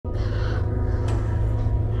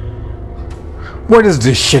What is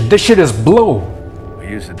this shit? This shit is blue. We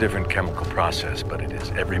use a different chemical process, but it is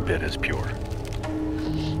every bit as pure.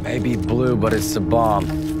 Maybe blue, but it's a bomb.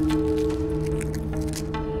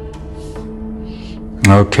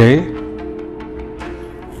 Okay.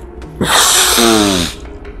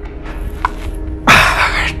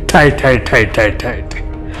 Tight.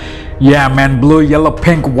 Yeah, man, blue, yellow,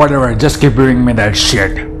 pink, whatever. Just keep bringing me that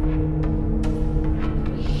shit.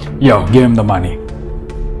 Yo, give him the money.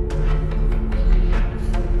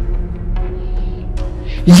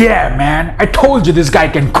 Yeah, man, I told you this guy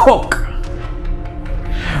can cook.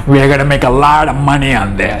 We are gonna make a lot of money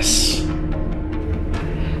on this.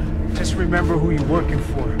 Just remember who you're working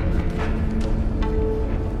for.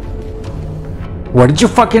 What did you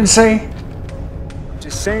fucking say?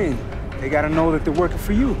 Just saying, they gotta know that they're working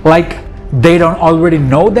for you. Like, they don't already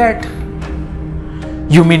know that?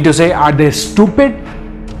 You mean to say, are they stupid?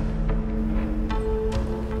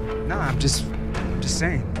 Nah, I'm just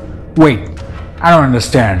saying. Wait, I don't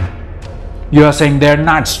understand. You are saying they're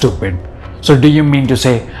not stupid. So do you mean to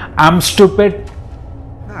say I'm stupid?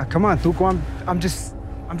 Nah, come on, Tuco, I'm just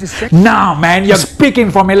saying. Nah, man, you're speaking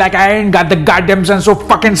for me like I ain't got the goddamn sense to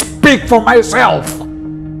fucking speak for myself.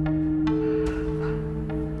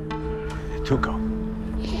 Tuco.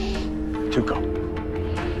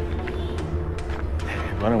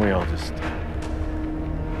 Why don't we all just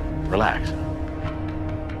relax?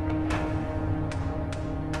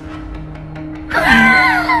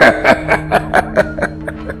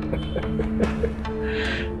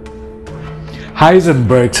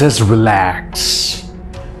 Heisenberg says relax.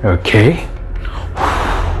 Okay?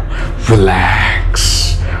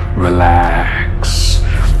 Relax.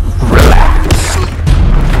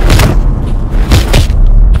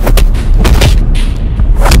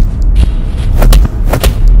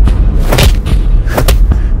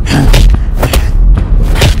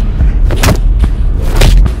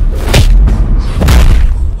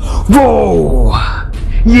 Whoa!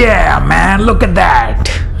 Yeah, man, look at that!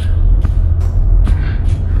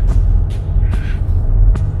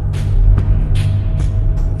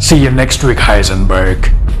 See you next week, Heisenberg.